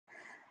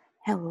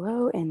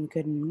Hello and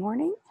good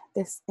morning.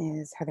 This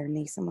is Heather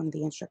Nason, one of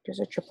the instructors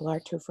at Triple R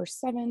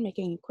 247,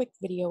 making a quick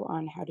video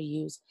on how to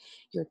use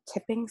your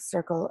Tipping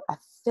Circle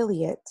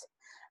affiliate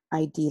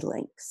ID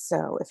link.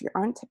 So if you're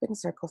on Tipping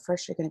Circle,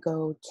 first you're going to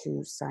go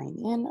to sign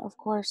in, of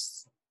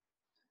course.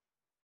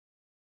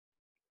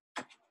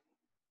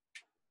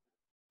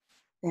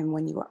 Then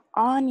when you are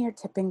on your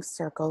Tipping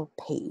Circle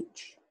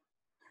page,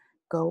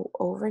 go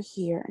over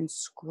here and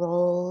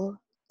scroll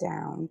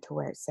down to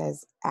where it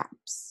says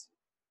apps.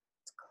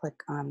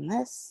 Click on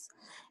this.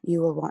 You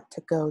will want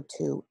to go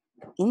to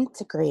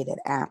integrated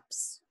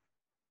apps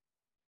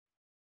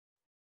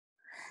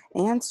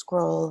and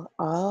scroll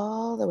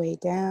all the way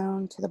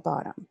down to the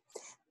bottom.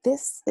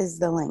 This is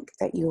the link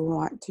that you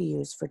want to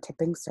use for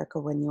Tipping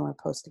Circle when you are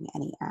posting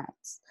any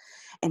ads.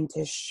 And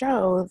to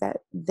show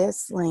that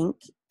this link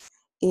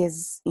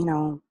is,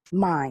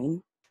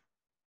 mine,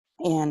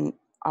 and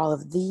all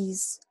of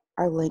these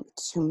are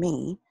linked to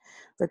me.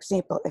 For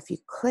example, if you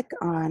click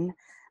on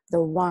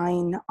the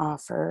wine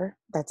offer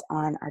that's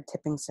on our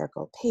Tipping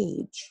Circle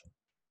page,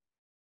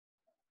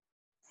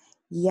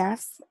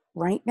 yes,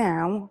 right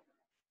now,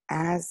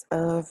 as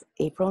of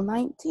April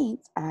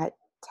 19th at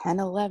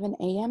 10:11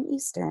 a.m.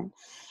 Eastern,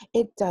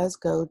 it does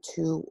go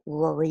to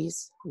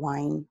Rory's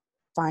Fine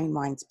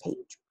Wines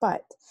page.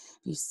 But if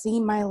you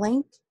see my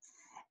link,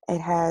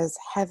 it has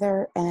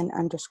Heather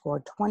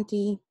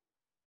N_20.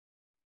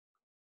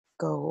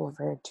 Go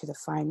over to the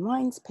Fine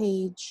Wines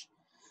page.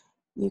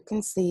 You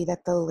can see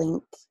that the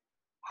link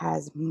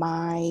has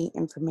my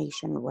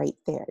information right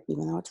there.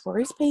 Even though it's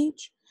Rory's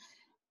page,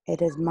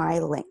 it is my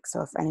link.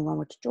 So if anyone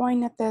were to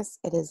join at this,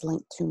 it is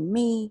linked to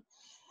me.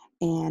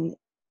 And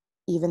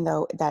even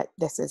though that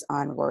this is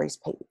on Rory's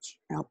page.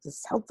 I hope this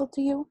is helpful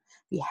to you.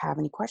 If you have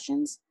any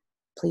questions,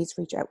 please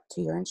reach out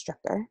to your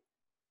instructor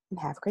and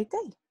have a great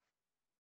day.